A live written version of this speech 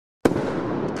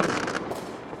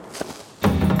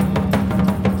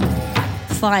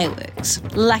fireworks,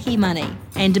 lucky money,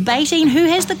 and debating who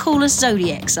has the coolest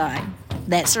zodiac sign.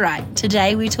 That's right,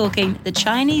 today we're talking the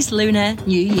Chinese Lunar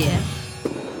New Year.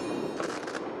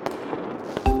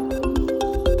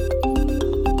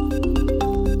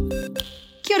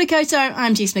 Kia ora koutou,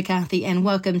 I'm Jess McCarthy and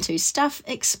welcome to Stuff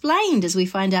Explained as we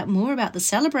find out more about the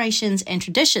celebrations and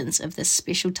traditions of this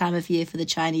special time of year for the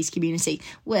Chinese community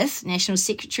with National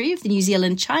Secretary of the New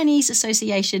Zealand Chinese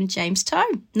Association, James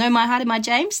To. No mai haere mai,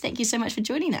 James. Thank you so much for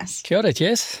joining us. Kia ora,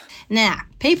 Jess. Now,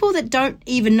 people that don't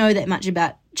even know that much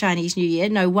about Chinese New Year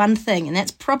know one thing, and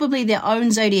that's probably their own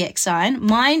zodiac sign.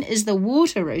 Mine is the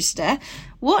water rooster.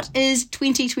 What is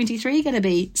 2023 going to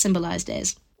be symbolised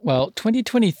as? Well,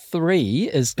 2023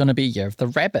 is going to be Year of the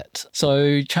Rabbit.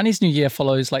 So Chinese New Year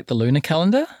follows like the lunar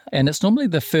calendar, and it's normally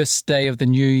the first day of the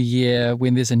new year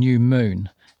when there's a new moon.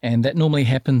 And that normally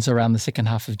happens around the second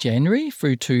half of January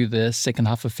through to the second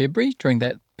half of February during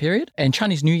that period. And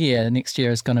Chinese New Year next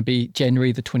year is going to be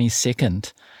January the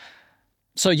 22nd.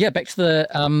 So yeah, back to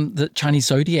the Chinese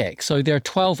zodiac. So there are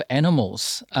 12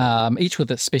 animals, each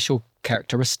with its special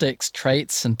characteristics,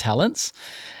 traits, and talents.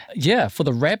 Yeah, for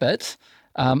the rabbit,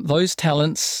 those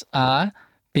talents are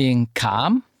being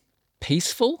calm,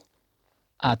 peaceful,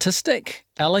 artistic,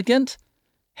 elegant,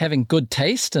 having good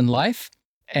taste in life,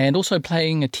 and also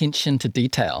paying attention to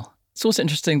detail. It's also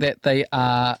interesting that they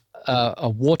are a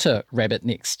water rabbit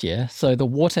next year. So the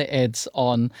water adds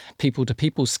on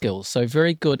people-to-people skills. So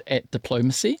very good at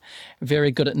diplomacy,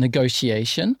 very good at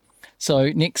negotiation.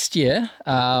 So next year,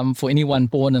 for anyone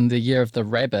born in the year of the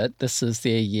rabbit, this is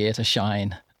their year to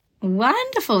shine.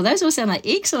 Wonderful. Those all sound like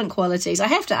excellent qualities. I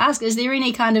have to ask, is there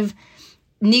any kind of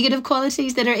negative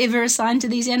qualities that are ever assigned to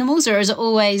these animals, or is it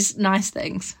always nice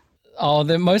things? Oh,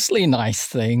 they're mostly nice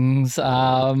things.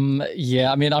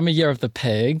 Yeah, I mean, I'm a year of the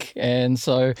pig, and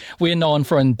so we're known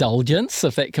for indulgence,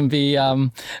 if that can be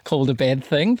called a bad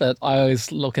thing. But I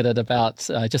always look at it about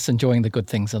just enjoying the good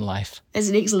things in life. That's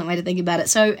an excellent way to think about it.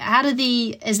 So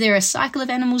is there a cycle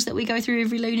of animals that we go through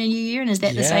every Lunar New Year, and is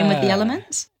that the same with the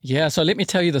elements? Yeah, so let me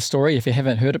tell you the story, if you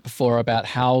haven't heard it before, about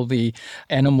how the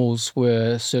animals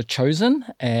were sort of chosen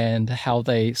and how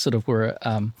they sort of were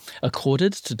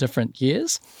accorded to different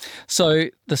years. So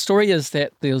the story is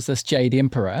that there was this Jade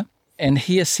Emperor, and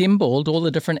he assembled all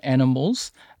the different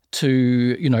animals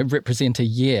to, represent a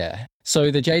year.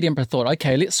 So the Jade Emperor thought,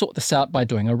 okay, let's sort this out by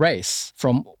doing a race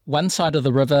from one side of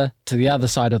the river to the other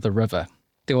side of the river.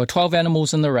 There were 12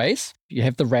 animals in the race. You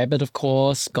have the rabbit, of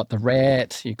course, got the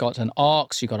rat, you got an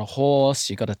ox, you got a horse,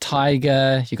 you got a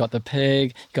tiger, you got the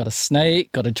pig, you got a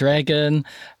snake, got a dragon,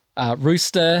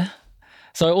 rooster.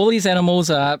 So all these animals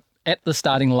are at the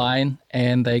starting line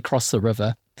and they cross the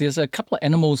river. There's a couple of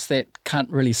animals that can't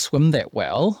really swim that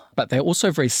well, but they're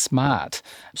also very smart.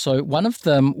 So one of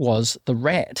them was the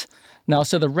rat. Now,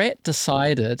 so the rat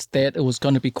decided that it was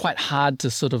going to be quite hard to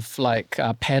sort of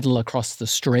paddle across the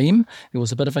stream. There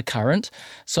was a bit of a current.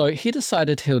 So he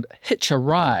decided he'd hitch a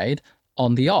ride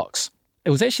on the ox. It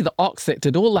was actually the ox that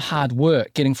did all the hard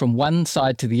work getting from one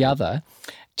side to the other.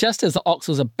 Just as the ox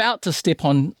was about to step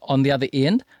on the other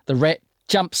end, the rat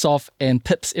jumps off and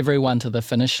pips everyone to the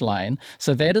finish line.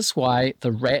 So that is why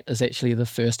the rat is actually the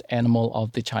first animal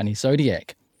of the Chinese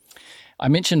zodiac. I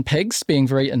mentioned pigs being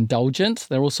very indulgent.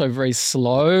 They're also very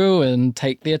slow and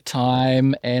take their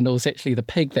time. And it was actually the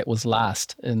pig that was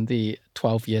last in the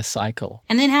 12-year cycle.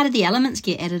 And then how did the elements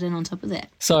get added in on top of that?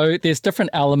 So there's different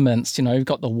elements. You've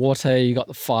got the water, you've got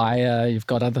the fire, you've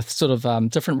got other sort of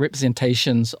different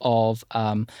representations of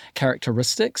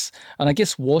characteristics. And I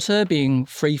guess water being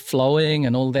free-flowing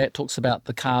and all that talks about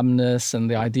the calmness and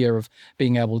the idea of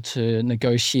being able to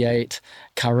negotiate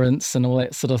currents and all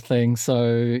that sort of thing.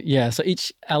 So yeah, so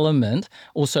each element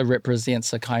also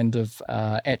represents a kind of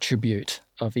attribute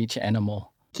of each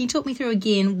animal. Can you talk me through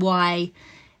again why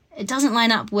it doesn't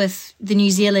line up with the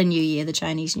New Zealand New Year, the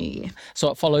Chinese New Year?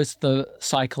 So it follows the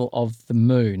cycle of the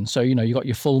moon. So, you got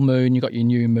your full moon, you got your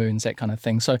new moons, that kind of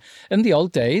thing. So in the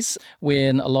old days,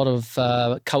 when a lot of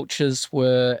cultures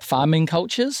were farming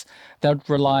cultures, they'd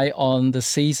rely on the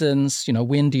seasons.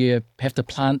 When do you have to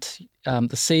plant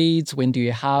the seeds? When do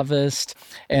you harvest?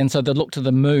 And so they look to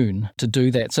the moon to do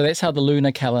that. So that's how the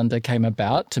lunar calendar came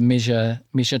about, to measure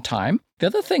time. The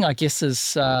other thing, I guess,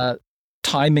 is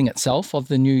timing itself of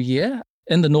the new year.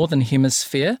 In the Northern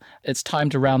Hemisphere, it's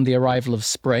timed around the arrival of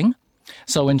spring.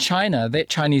 So in China, that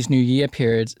Chinese New Year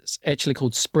period is actually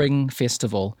called Spring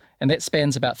Festival. and that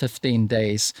spans about 15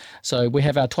 days. So we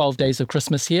have our 12 days of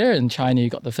Christmas here. In China,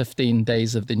 you've got the 15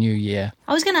 days of the New Year.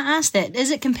 I was going to ask that.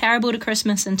 Is it comparable to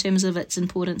Christmas in terms of its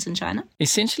importance in China?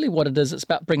 Essentially what it is, it's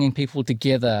about bringing people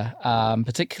together,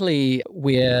 particularly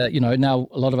where, now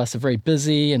a lot of us are very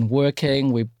busy and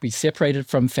working. We're separated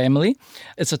from family.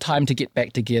 It's a time to get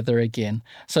back together again.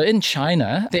 So in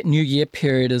China, that New Year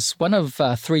period is one of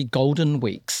 3 golden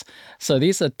weeks. So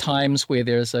these are times where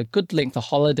there's a good length of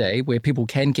holiday where people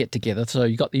can get together. So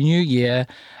you've got the New Year.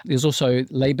 There's also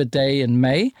Labor Day in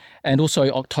May, and also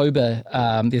October,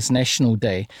 there's National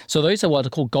Day. So those are what are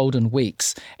called golden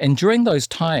weeks. And during those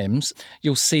times,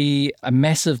 you'll see a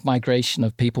massive migration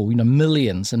of people,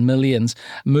 millions and millions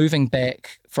moving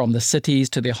back from the cities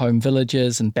to their home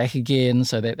villages and back again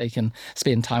so that they can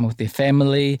spend time with their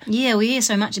family. Yeah, we hear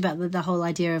so much about the whole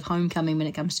idea of homecoming when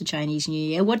it comes to Chinese New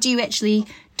Year. What do you actually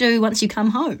do once you come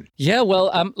home? Yeah,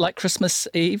 well, like Christmas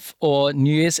Eve or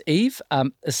New Year's Eve,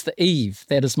 it's the eve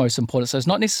that is most important. So it's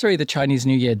not necessarily the Chinese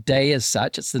New Year day as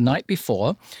such, it's the night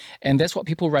before, and that's what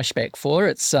people rush back for.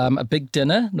 It's a big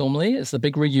dinner normally, it's a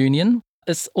big reunion.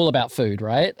 It's all about food,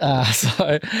 right?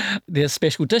 So there's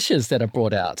special dishes that are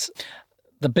brought out.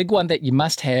 The big one that you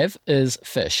must have is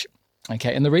fish.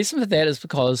 Okay, and the reason for that is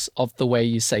because of the way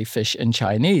you say fish in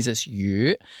Chinese. It's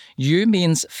yu. Yu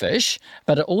means fish,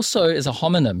 but it also is a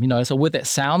homonym. It's a word that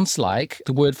sounds like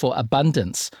the word for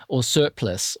abundance or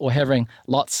surplus or having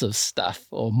lots of stuff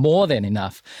or more than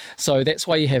enough. So that's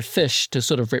why you have fish to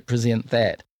sort of represent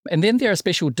that. And then there are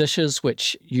special dishes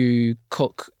which you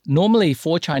cook normally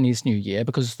for Chinese New Year,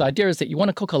 because the idea is that you want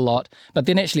to cook a lot, but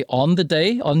then actually on the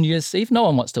day, on New Year's Eve, no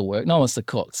one wants to work, no one wants to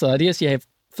cook. So the idea is you have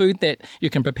food that you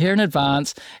can prepare in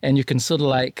advance and you can sort of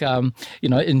like,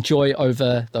 enjoy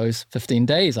over those 15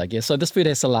 days, I guess. So this food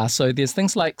has to last. So there's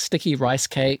things like sticky rice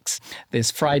cakes,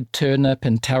 there's fried turnip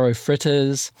and taro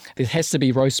fritters, there has to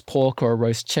be roast pork or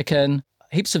roast chicken,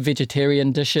 heaps of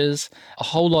vegetarian dishes, a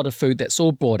whole lot of food that's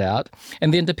all brought out.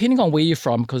 And then depending on where you're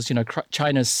from, because,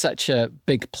 China's such a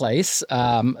big place,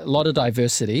 a lot of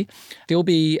diversity, there'll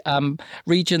be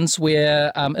regions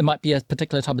where it might be a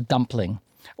particular type of dumpling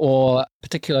or a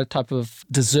particular type of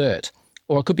dessert,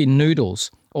 or it could be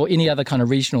noodles or any other kind of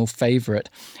regional favorite.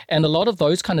 And a lot of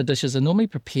those kind of dishes are normally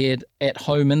prepared at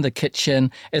home in the kitchen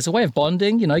as a way of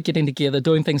bonding, getting together,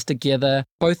 doing things together,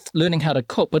 both learning how to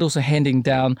cook, but also handing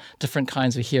down different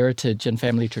kinds of heritage and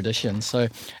family traditions. So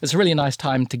it's a really nice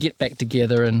time to get back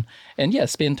together and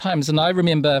spend times. And I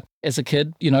remember as a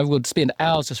kid, we'd spend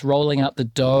hours just rolling out the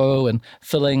dough and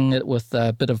filling it with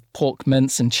a bit of pork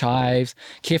mince and chives,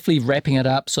 carefully wrapping it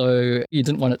up so you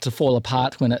didn't want it to fall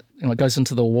apart when it goes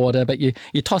into the water, but you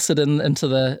toss it into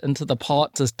the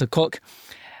pot to cook.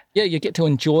 Yeah, you get to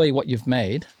enjoy what you've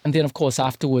made. And then, of course,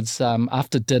 afterwards,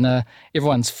 after dinner,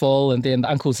 everyone's full, and then the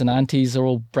uncles and aunties are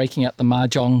all breaking out the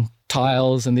mahjong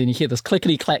tiles, and then you hear this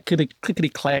clickety-clack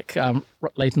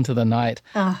late into the night.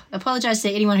 Apologise to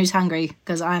anyone who's hungry,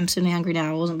 because I'm certainly hungry now.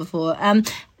 I wasn't before.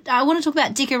 I want to talk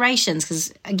about decorations,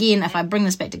 because, again, if I bring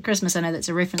this back to Christmas, I know that's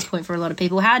a reference point for a lot of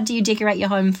people. How do you decorate your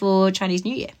home for Chinese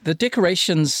New Year? The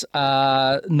decorations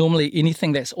are normally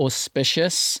anything that's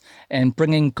auspicious and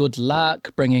bringing good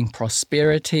luck, bringing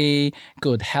prosperity,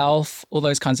 good health, all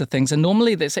those kinds of things. And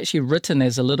normally that's actually written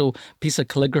as a little piece of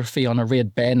calligraphy on a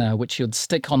red banner, which you'd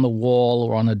stick on the wall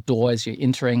or on a door as you're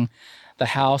entering the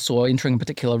house or entering a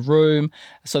particular room.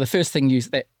 So the first thing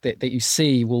that you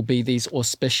see will be these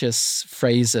auspicious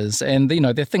phrases. And,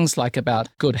 they're things like about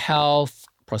good health,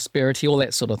 prosperity, all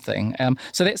that sort of thing.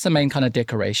 So that's the main kind of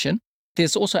decoration.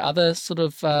 There's also other sort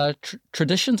of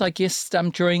traditions, I guess,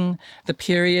 during the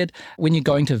period when you're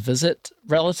going to visit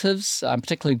relatives,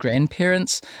 particularly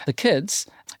grandparents, the kids,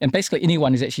 and basically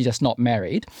anyone who's actually just not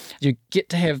married. You get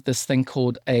to have this thing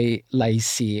called a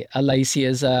leixi. A leixi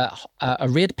is a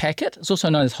red packet. It's also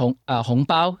known as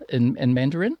hongbao in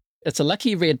Mandarin. It's a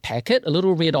lucky red packet, a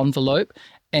little red envelope,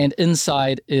 and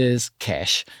inside is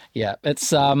cash. Yeah,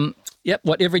 it's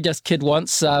what every just kid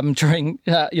wants during,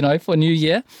 for New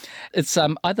Year. It's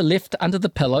either left under the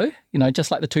pillow,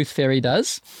 just like the Tooth Fairy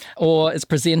does, or it's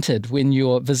presented when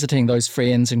you're visiting those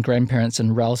friends and grandparents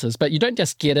and relatives. But you don't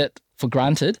just get it for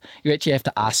granted. You actually have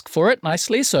to ask for it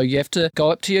nicely. So you have to go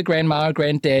up to your grandma or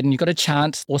granddad and you've got to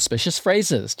chant auspicious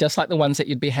phrases, just like the ones that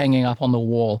you'd be hanging up on the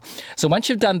wall. So once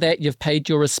you've done that, you've paid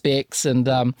your respects, and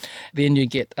then you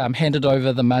get handed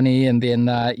over the money, and then,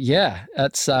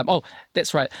 it's,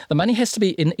 that's right. The money has to be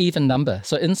in even number.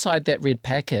 So inside that red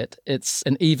packet, it's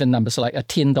an even number. So like a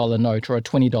 $10 note or a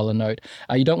 $20 note.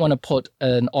 You don't want to put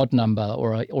an odd number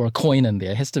or a coin in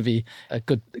there. It has to be a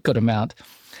good amount.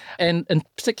 And in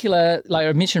particular, like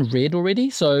I mentioned red already,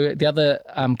 so the other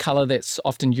colour that's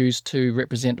often used to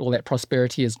represent all that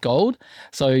prosperity is gold.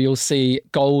 So you'll see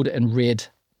gold and red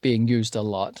being used a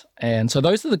lot. And so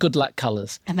those are the good luck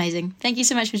colours. Amazing. Thank you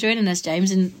so much for joining us,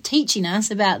 James, and teaching us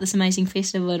about this amazing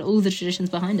festival and all the traditions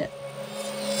behind it.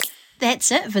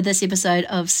 That's it for this episode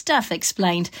of Stuff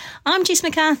Explained. I'm Jess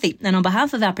McCarthy, and on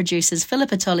behalf of our producers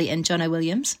Philippa Tolley and Jono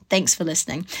Williams, thanks for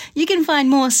listening. You can find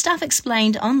more Stuff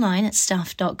Explained online at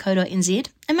stuff.co.nz,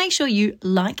 and make sure you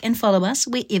like and follow us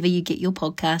wherever you get your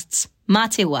podcasts. Mā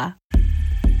te wā.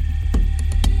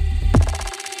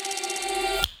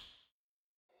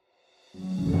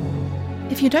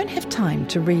 If you don't have time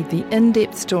to read the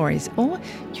in-depth stories, or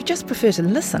you just prefer to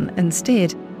listen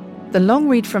instead, The Long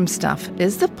Read from Stuff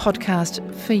is the podcast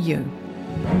for you.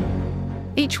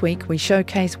 Each week we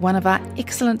showcase one of our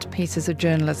excellent pieces of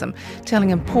journalism, telling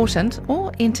important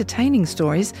or entertaining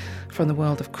stories from the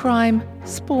world of crime,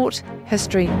 sport,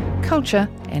 history, culture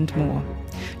and more.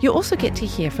 You'll also get to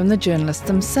hear from the journalists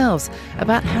themselves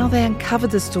about how they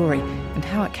uncovered the story and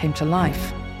how it came to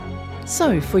life.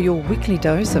 So for your weekly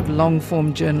dose of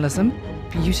long-form journalism,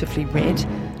 beautifully read,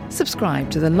 subscribe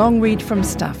to The Long Read from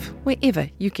Stuff wherever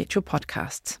you get your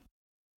podcasts.